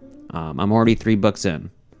 I'm already 3 books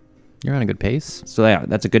in. You're on a good pace. So yeah,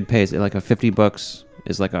 that's a good pace. Like 50 books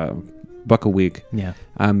is like a book a week. Yeah.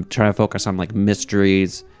 I'm trying to focus on like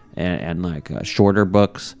mysteries and like shorter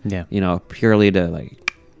books. Yeah. You know, purely for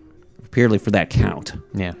that count.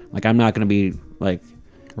 Yeah. Like, I'm not gonna be like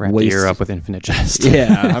wrap the year up with Infinite Jest.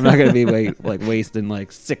 Yeah, I'm not gonna be wasting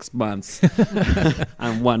like 6 months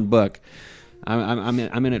on one book. I'm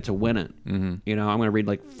in it to win it. You know, I'm gonna read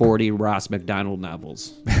like 40 Ross McDonald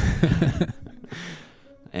novels,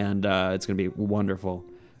 and it's gonna be wonderful.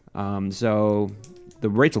 So the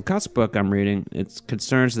Rachel Cusk book I'm reading, it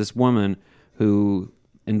concerns this woman who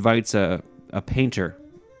invites a painter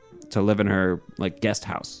to live in her like guest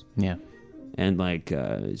house. Yeah. And like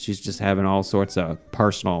she's just having all sorts of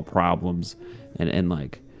personal problems and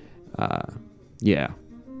like yeah.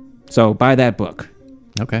 So buy that book.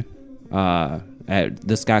 Okay. At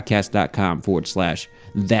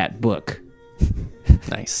thescottcast.com/that book.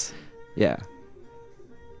 Nice. Yeah.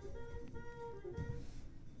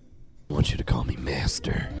 I want you to call me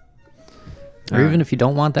master. Or even if you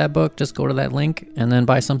don't want that book, just go to that link and then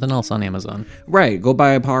buy something else on Amazon. Right. Go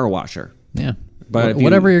buy a power washer. Yeah. But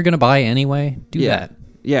whatever you're going to buy anyway, do that.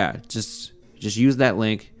 Yeah. Just use that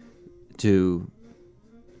link to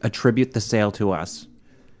attribute the sale to us.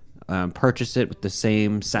 Purchase it with the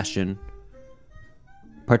same session.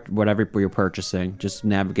 Whatever you're purchasing, just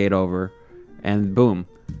navigate over, and boom,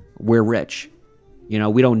 we're rich. You know,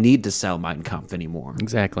 we don't need to sell Mein Kampf anymore.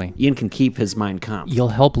 Exactly. Ian can keep his Mein Kampf. You'll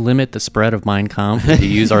help limit the spread of Mein Kampf if you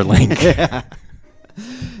use our link. Yeah.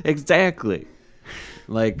 Exactly.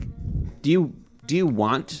 Like, do you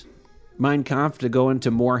want Mein Kampf to go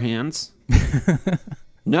into more hands?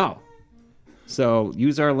 No. So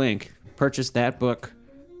use our link. Purchase that book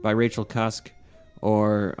by Rachel Cusk,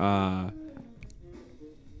 or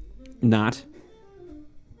not.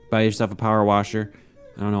 Buy yourself a power washer.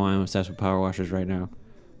 I don't know why I'm obsessed with power washers right now.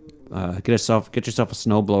 Get yourself a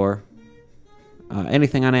snowblower.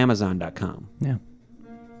 Anything on Amazon.com. Yeah.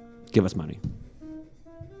 Give us money.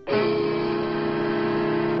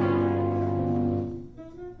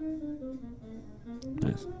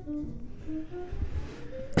 Nice.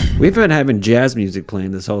 We've been having jazz music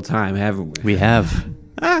playing this whole time, haven't we? We have.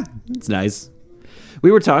 It's nice.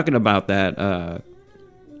 We were talking about that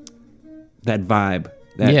that vibe.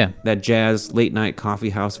 That jazz late night coffee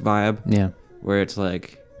house vibe. Yeah. Where it's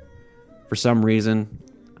like, for some reason,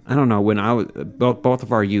 I don't know, when I was both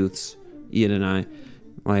of our youths, Ian and I,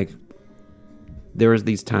 like, there was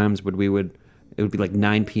these times when it would be like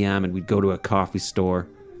 9 p.m. and we'd go to a coffee store,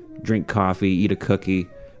 drink coffee, eat a cookie,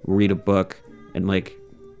 read a book, and like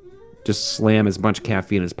just slam as much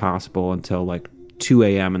caffeine as possible until like 2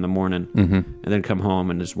 a.m. in the morning, and then come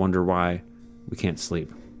home and just wonder why we can't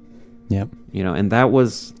sleep. Yep. You know, and that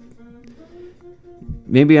was,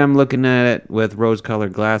 maybe I'm looking at it with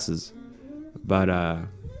rose-colored glasses, but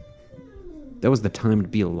that was the time to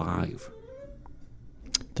be alive.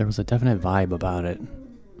 There was a definite vibe about it.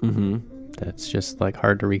 Mm-hmm. That's just like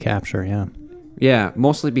hard to recapture, yeah. Yeah,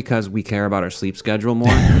 mostly because we care about our sleep schedule more.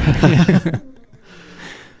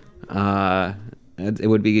 It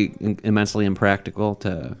would be immensely impractical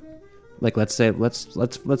to, like, let's say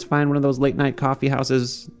let's find one of those late night coffee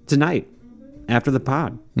houses tonight after the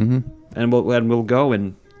pod, and we'll go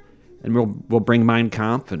and we'll bring Mein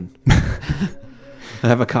Kampf and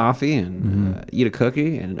have a coffee and eat a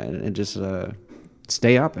cookie and just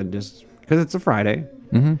stay up and just, because it's a Friday,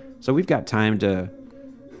 so we've got time to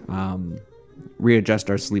readjust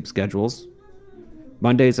our sleep schedules.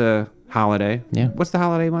 Monday's a holiday. Yeah. What's the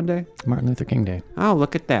holiday Monday? Martin Luther King Day. Oh,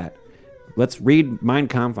 look at that. Let's read Mein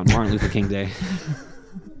Kampf on Martin Luther King Day.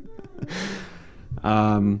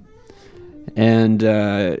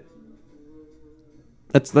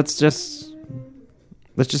 Let's just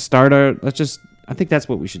start I think that's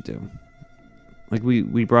what we should do. Like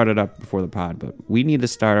we brought it up before the pod, but we need to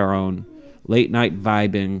start our own late night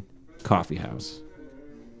vibing coffee house.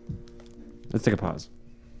 Let's take a pause.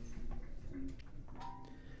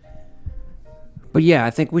 But yeah, I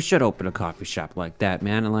think we should open a coffee shop like that,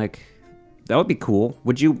 man. And like, that would be cool.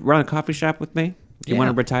 Would you run a coffee shop with me? Do you want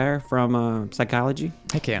to retire from psychology?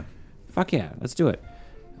 Heck yeah. Fuck yeah, let's do it.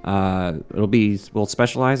 We'll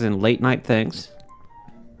specialize in late night things.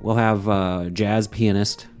 We'll have a jazz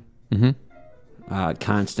pianist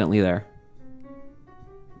constantly there.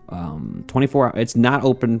 24 hours. It's not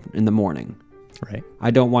open in the morning. Right.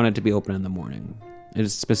 I don't want it to be open in the morning. It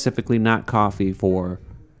is specifically not coffee for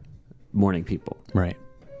morning people. Right.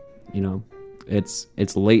 You know, it's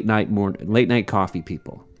late night coffee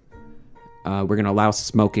people. We're gonna allow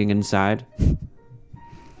smoking inside.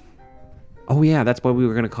 Oh yeah, that's what we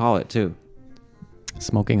were gonna call it too.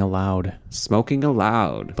 Smoking allowed. Smoking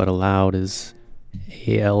allowed. But allowed is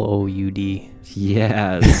ALOUD.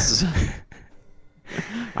 Yes.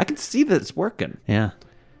 I can see that it's working. Yeah.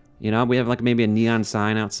 You know, we have like maybe a neon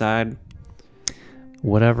sign outside.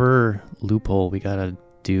 Whatever loophole we gotta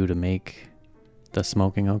do to make the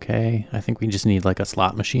smoking okay, I think we just need like a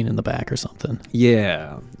slot machine in the back or something.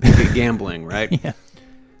 Yeah. Gambling, right? Yeah.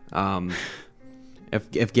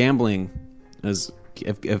 If gambling is,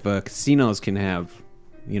 if casinos can have,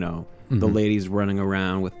 you know, the ladies running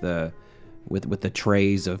around with the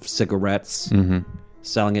trays of cigarettes,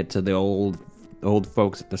 selling it to the old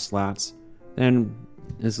folks at the slots, then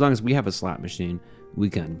as long as we have a slot machine, we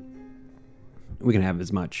can have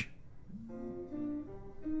as much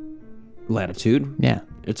latitude. Yeah.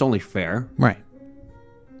 It's only fair. Right.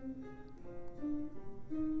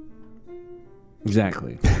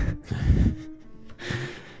 Exactly.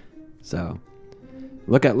 So,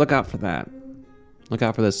 look out for that. Look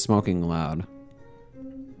out for this smoking loud.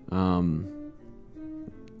 Man,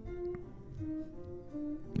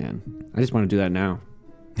 I just want to do that now.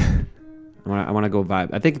 I want to go vibe.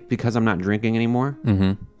 I think because I'm not drinking anymore.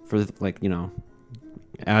 For like, you know,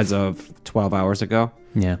 as of 12 hours ago.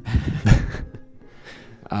 Yeah.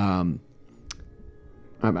 I'm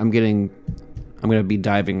going to be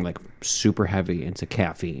diving like super heavy into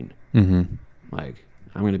caffeine. Like,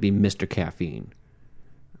 I'm going to be Mr. Caffeine.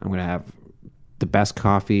 I'm going to have the best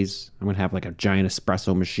coffees. I'm going to have like a giant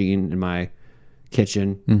espresso machine in my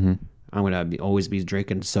kitchen. I'm going to always be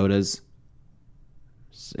drinking sodas.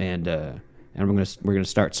 And we're going to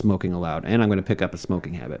start smoking aloud. And I'm going to pick up a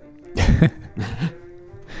smoking habit. I'm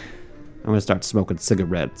going to start smoking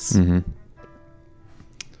cigarettes.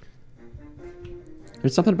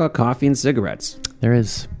 There's something about coffee and cigarettes. There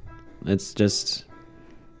is. It's just,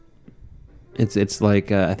 it's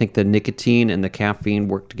like I think the nicotine and the caffeine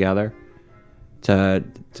work together,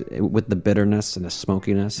 with the bitterness and the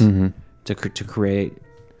smokiness to create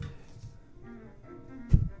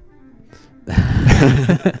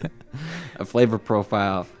a flavor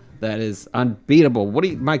profile that is unbeatable.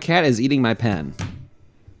 My cat is eating my pen.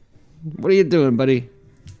 What are you doing, buddy?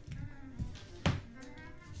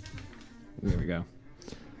 There we go.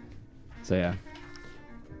 So yeah.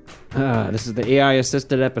 This is the AI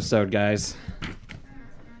assisted episode, guys.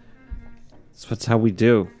 That's how we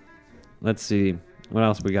do. Let's see. What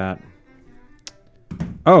else we got?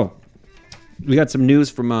 Oh, we got some news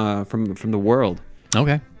from the world.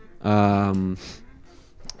 Okay.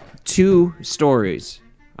 2 stories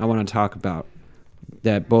I want to talk about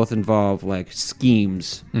that both involve like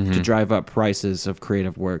schemes to drive up prices of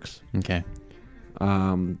creative works. Okay.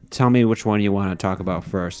 Tell me which one you want to talk about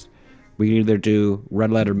first. We can either do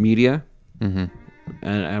Red Letter Media, and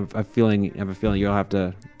I have a feeling you'll have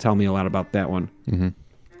to tell me a lot about that one.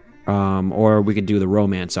 Or we could do the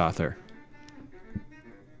romance author.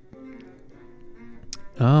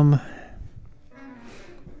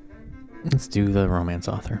 Let's do the romance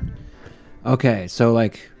author. Okay, so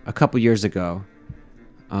like a couple years ago,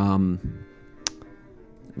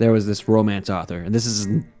 there was this romance author, and this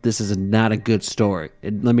is not a good story.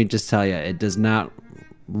 Let me just tell you, it does not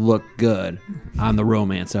look good on the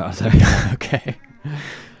romance author. Okay.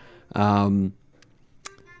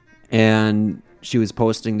 And she was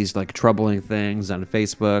posting these like troubling things on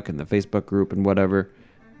Facebook and the Facebook group and whatever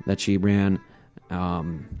that she ran,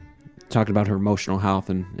 talking about her emotional health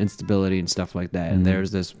and instability and stuff like that. And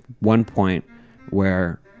there's this one point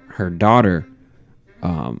where her daughter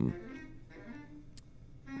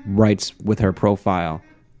writes with her profile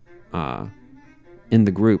in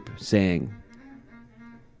the group saying,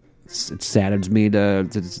 "It saddens me to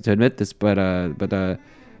admit this, but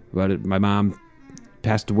my mom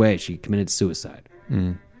passed away. She committed suicide."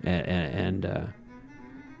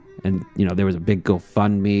 And you know, there was a big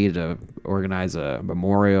GoFundMe to organize a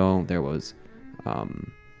memorial. There was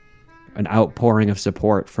an outpouring of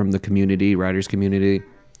support from the community, writers community,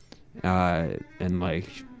 and like,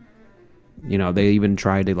 you know, they even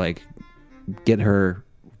tried to like get her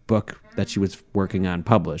book that she was working on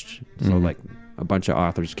published. So like a bunch of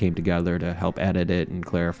authors came together to help edit it and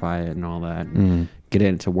clarify it and all that, and get it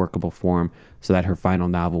into workable form so that her final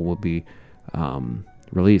novel will be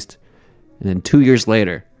released. And then 2 years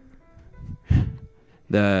later,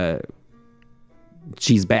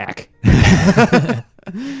 she's back. And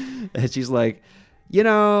she's like, you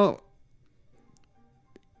know,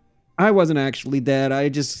 I wasn't actually dead. I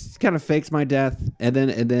just kind of faked my death, and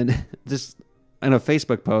then just in a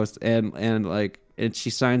Facebook post, and she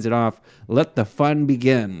signs it off. Let the fun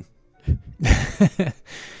begin.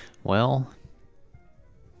 Well,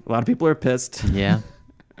 a lot of people are pissed. Yeah.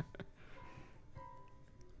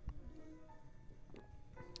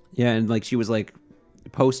 Yeah, and like she was like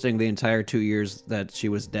posting the entire 2 years that she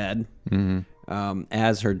was dead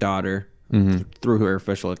as her daughter through her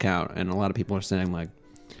official account, and a lot of people are saying like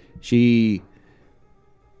she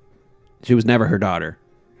was never her daughter.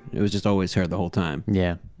 It was just always her the whole time.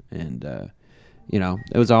 Yeah. And you know,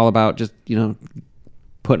 it was all about just, you know,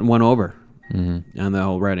 putting one over on the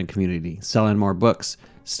whole writing community, selling more books,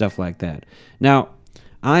 stuff like that. Now,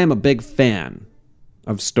 I am a big fan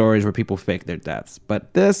of stories where people fake their deaths,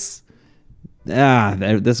 but this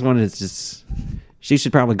one is just, she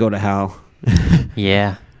should probably go to hell.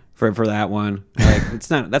 Yeah. For that one, like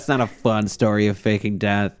that's not a fun story of faking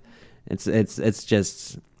death. It's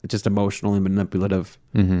just emotionally manipulative,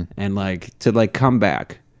 and like to like come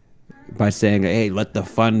back by saying, "Hey, let the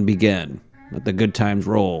fun begin, let the good times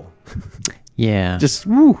roll." Yeah. Just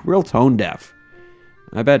real tone deaf.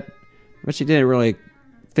 I bet she didn't really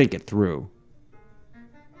think it through.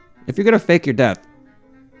 If you're gonna fake your death,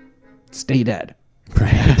 stay dead.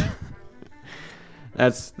 Right.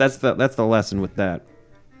 That's the lesson with that.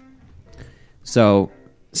 So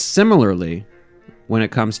similarly, when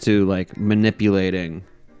it comes to like manipulating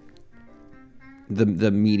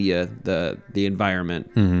the media, the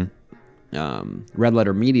environment, Red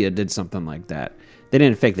Letter Media did something like that. They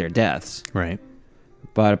didn't fake their deaths, Right.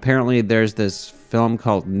 but apparently there's this film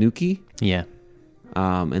called Nuki. Yeah.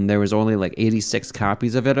 And there was only like 86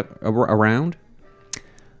 copies of it around,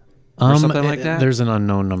 or something like that. There's an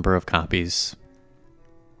unknown number of copies,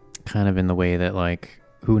 kind of in the way that like,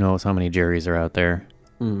 who knows how many Jerrys are out there,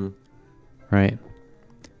 right?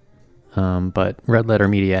 But Red Letter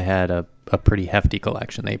Media had a pretty hefty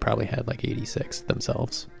collection. They probably had like 86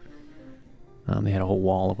 themselves. They had a whole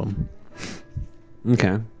wall of them.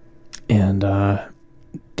 Okay. And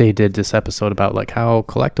they did this episode about like how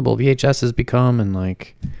collectible VHS has become, and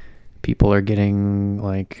like people are getting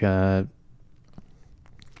like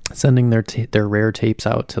sending their rare tapes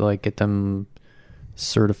out to like get them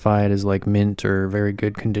certified as like mint or very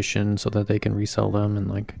good condition so that they can resell them, and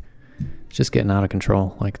like it's just getting out of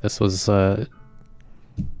control. Like this was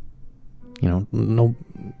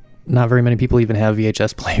not very many people even have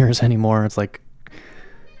VHS players anymore. It's like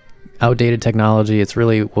outdated technology. It's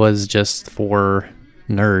really was just for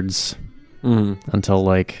nerds until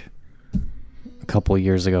like a couple of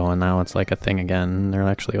years ago, and now it's like a thing again. They're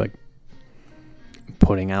actually like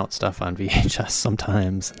putting out stuff on VHS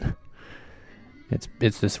sometimes.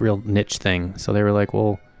 It's this real niche thing. So they were like,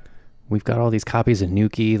 well, we've got all these copies of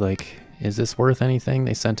Nuki. Like, is this worth anything?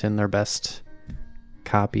 They sent in their best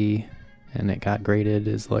copy, and it got graded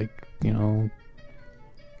as like,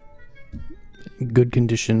 good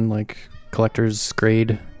condition, like collector's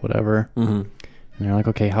grade, whatever. And they're like,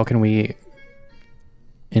 okay, how can we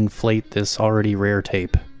inflate this already rare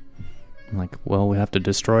tape? I'm like, well, we have to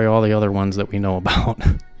destroy all the other ones that we know about.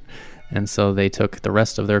 And so they took the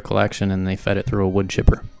rest of their collection and they fed it through a wood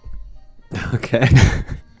chipper. Okay.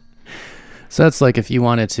 So that's like if you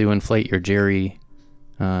wanted to inflate your Jerry,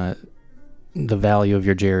 the value of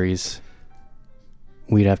your Jerry's,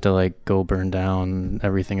 we'd have to like go burn down.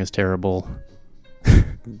 Everything is terrible.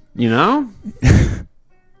 You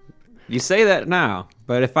say that now,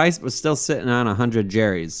 but if I was still sitting on 100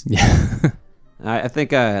 Jerry's, I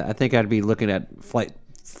think I'd be looking at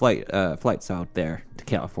flights out there to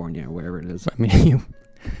California or wherever it is. I mean,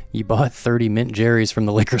 you bought 30 mint Jerry's from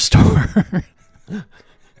the liquor store.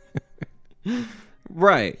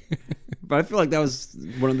 Right. But I feel like that was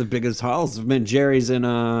one of the biggest hauls of mint Jerry's in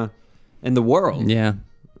the world. Yeah.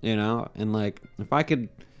 And like if I could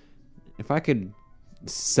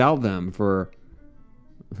sell them for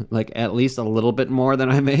like at least a little bit more than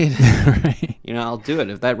I made, Right. I'll do it.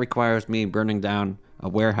 If that requires me burning down a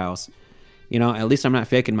warehouse, at least I'm not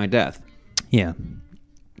faking my death. Yeah.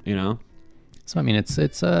 So I mean,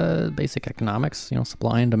 it's basic economics,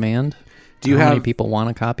 supply and demand. How many people want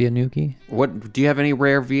a copy of Nuki? What do you have any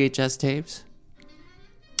rare VHS tapes?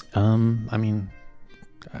 I mean,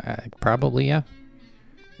 probably, yeah.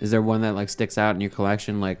 Is there one that like sticks out in your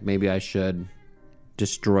collection? Like maybe I should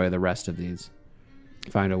destroy the rest of these.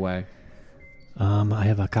 Find a way. I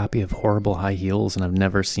have a copy of Horrible High Heels, and I've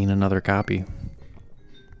never seen another copy.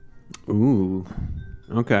 Ooh.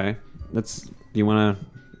 Okay. Do you want to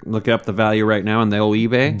look up the value right now on the old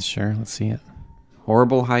eBay? Sure, let's see it.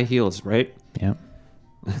 Horrible High Heels, right? Yep.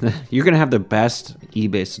 You're going to have the best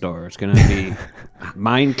eBay store. It's going to be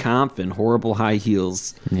Mein Kampf and Horrible High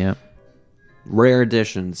Heels. Yep. Rare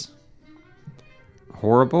editions.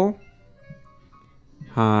 Horrible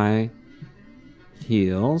High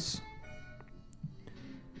Heels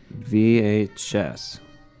VHS.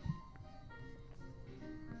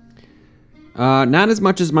 Not as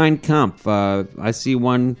much as Mein Kampf. I see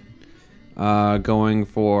one going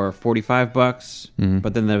for $45,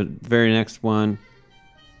 but then the very next one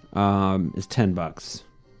is $10.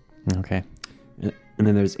 Okay. And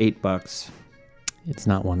then there's $8. It's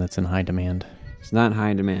not one that's in high demand. It's not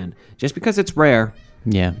high demand. Just because it's rare,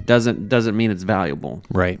 Yeah. doesn't mean it's valuable.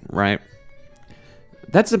 Right. Right.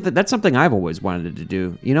 That's something I've always wanted to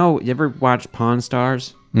do. You ever watch Pawn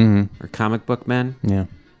Stars or Comic Book Men? Yeah.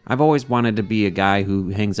 I've always wanted to be a guy who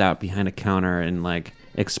hangs out behind a counter and like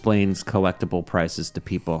explains collectible prices to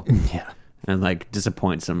people. Yeah. And like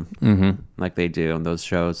disappoints them like they do on those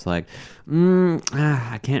shows. Like,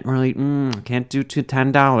 I can't really, I can't do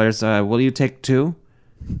 $10. Will you take $2?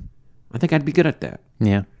 I think I'd be good at that.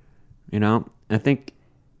 Yeah. I think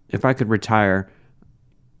if I could retire,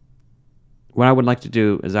 what I would like to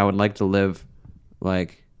do is I would like to live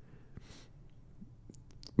like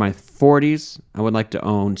my 40s. I would like to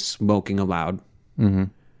own Smoking Aloud. And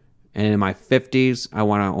in my 50s, I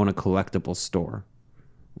want to own a collectible store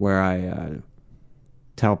where I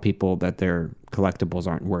tell people that their collectibles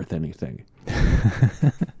aren't worth anything.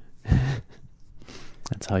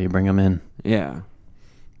 That's how you bring them in. Yeah.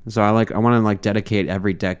 So I want to like dedicate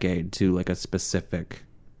every decade to like a specific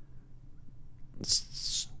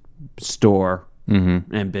store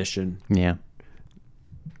ambition. Yeah.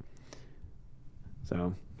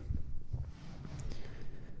 So.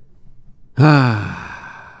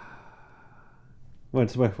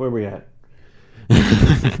 Where are we at?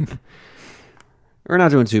 We're not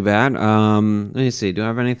doing too bad. Let me see. Do I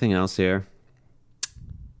have anything else here?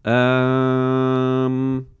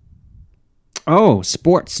 Oh,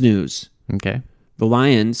 sports news. Okay. The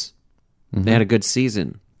Lions, they had a good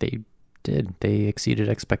season. They did. They exceeded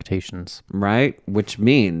expectations. Right? Which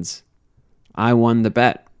means I won the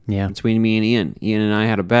bet. Yeah. Between me and Ian. Ian and I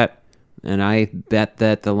had a bet, and I bet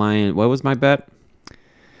that the Lions... What was my bet?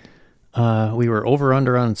 We were over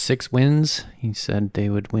under on 6 wins. He said they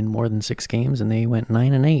would win more than 6 games, and they went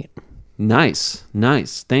 9-8. Nice.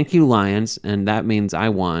 Thank you, Lions. And that means I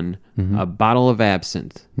won a bottle of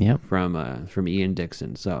absinthe. Yep. From Ian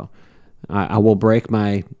Dixon. So I will break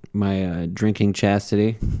my drinking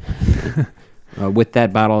chastity with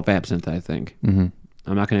that bottle of absinthe. I think I'm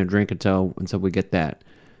not going to drink until we get that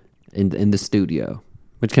in the studio,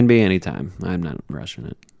 which can be anytime. I'm not rushing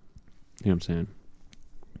it. You know what I'm saying?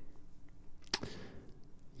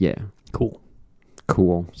 Yeah. Cool.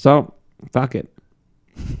 So fuck it.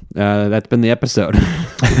 That's been the episode.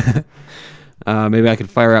 Maybe I could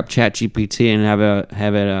fire up ChatGPT and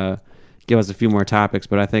have it give us a few more topics,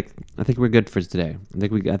 but I think we're good for today.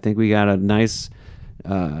 I think we got a nice,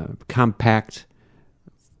 compact,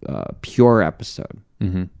 pure episode.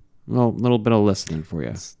 Mm-hmm. Little bit of listening for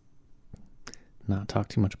you. Not talk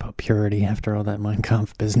too much about purity after all that Mein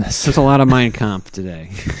Kampf business. There's a lot of Mein Kampf today.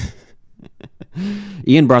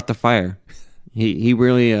 Ian brought the fire. He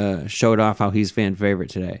really showed off how he's fan favorite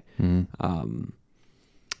today.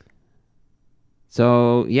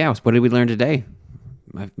 So yeah, what did we learn today,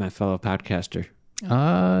 my fellow podcaster?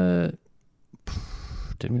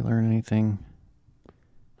 Did we learn anything?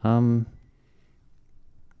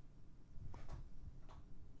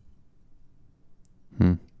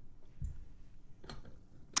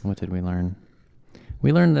 What did we learn?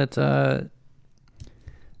 We learned that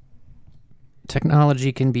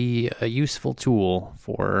technology can be a useful tool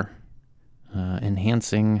for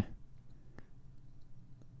enhancing,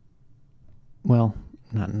 well,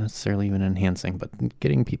 not necessarily even enhancing, but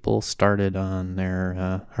getting people started on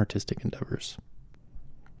their artistic endeavors.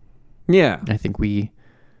 Yeah. I think we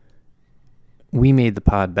made the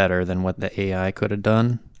pod better than what the AI could have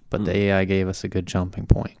done, but the AI gave us a good jumping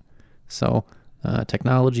point. So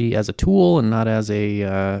technology as a tool and not as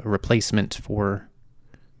a replacement for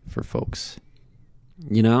folks.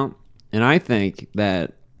 You know, and I think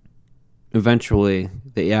that eventually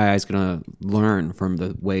the AI is going to learn from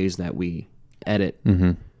the ways that we edit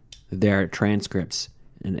their transcripts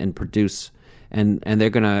and produce, and they're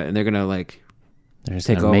gonna like they're just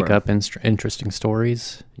take gonna over. make up interesting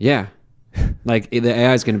stories. Yeah, like the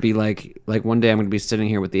AI is gonna be like one day I'm gonna be sitting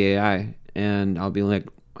here with the AI and I'll be like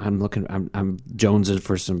I'm jonesing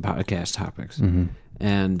for some podcast topics,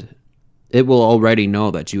 and it will already know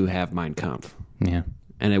that you have Mein Kampf. Yeah.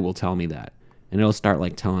 And it will tell me that. And it'll start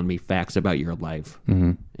like telling me facts about your life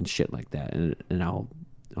and shit like that. And I'll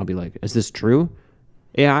be like, is this true,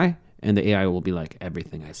 AI? And the AI will be like,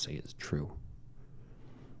 everything I say is true.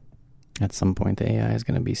 At some point, the AI is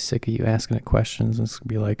going to be sick of you asking it questions. And it's going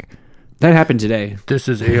to be like, that happened today. This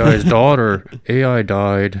is AI's daughter. AI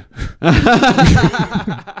died.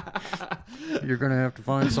 You're going to have to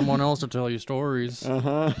find someone else to tell you stories.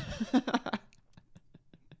 Uh-huh.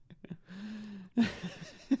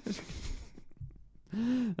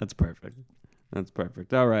 That's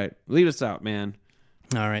perfect. All right. Lead us out, man.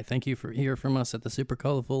 All right. Thank you for hearing from us at the super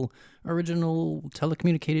colorful original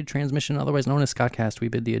telecommunicated transmission, otherwise known as Scottcast. We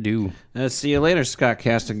bid thee adieu. See you later, Scott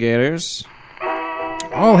Castigators.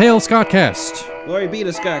 All hail Scottcast. Glory be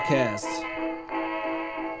to Scottcast.